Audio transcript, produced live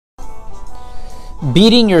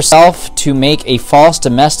Beating yourself to make a false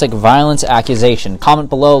domestic violence accusation. Comment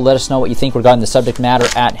below, let us know what you think regarding the subject matter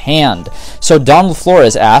at hand. So Donald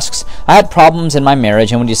Flores asks, I had problems in my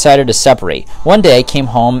marriage and we decided to separate. One day I came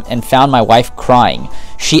home and found my wife crying.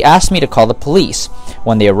 She asked me to call the police.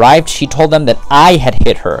 When they arrived, she told them that I had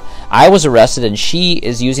hit her. I was arrested and she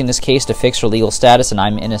is using this case to fix her legal status and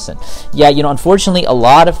I'm innocent. Yeah, you know, unfortunately, a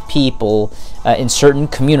lot of people in certain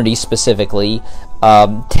communities specifically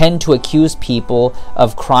tend to accuse people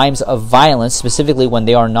of crimes of violence, specifically when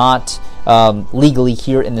they are not legally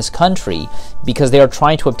here in this country, because they are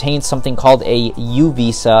trying to obtain something called a U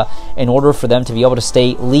visa in order for them to be able to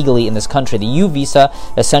stay legally in this country. The U visa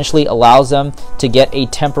essentially allows them to get a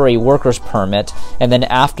temporary worker's permit, and then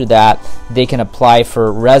after that they can apply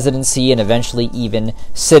for residency and eventually even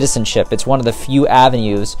citizenship. It's one of the few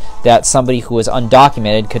avenues that somebody who is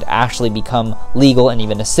undocumented could actually become legal and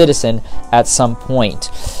even a citizen at some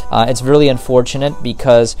point. It's really unfortunate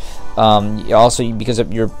because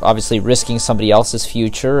you're obviously risking somebody else's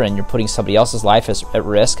future and you're putting somebody else's life at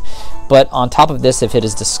risk. But on top of this, if it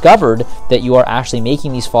is discovered that you are actually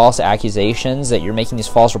making these false accusations, that you're making these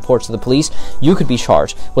false reports to the police, you could be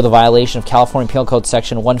charged with a violation of California Penal Code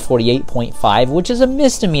Section 148.5, which is a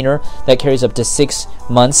misdemeanor that carries up to 6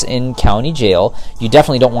 months in county jail. You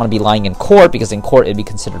definitely don't want to be lying in court, because in court it'd be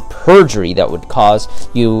considered perjury that would cause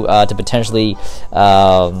you to potentially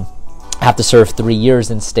have to serve 3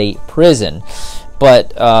 years in state prison.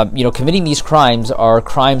 But committing these crimes are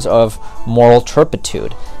crimes of moral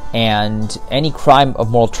turpitude, and any crime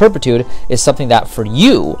of moral turpitude is something that for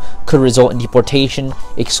you could result in deportation,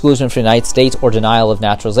 exclusion from the United States, or denial of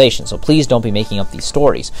naturalization. So please don't be making up these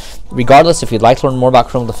stories. Regardless, if you'd like to learn more about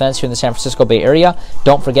criminal defense here in the San Francisco Bay Area,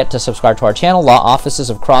 don't forget to subscribe to our channel, Law Offices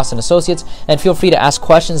of Cross & Associates, and feel free to ask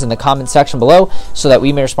questions in the comment section below so that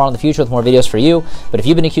we may respond in the future with more videos for you. But if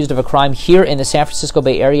you've been accused of a crime here in the San Francisco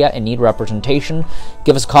Bay Area and need representation,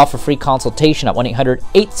 give us a call for free consultation at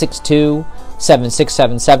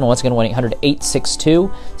 1-800-862-7677. Once again,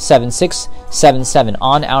 1-800-862-7677.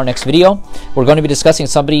 On our next video, we're going to be discussing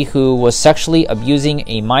somebody who was sexually abusing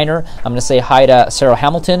a minor. I'm going to say hi to Sarah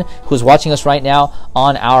Hamilton, who's watching us right now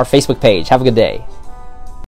on our Facebook page. Have a good day.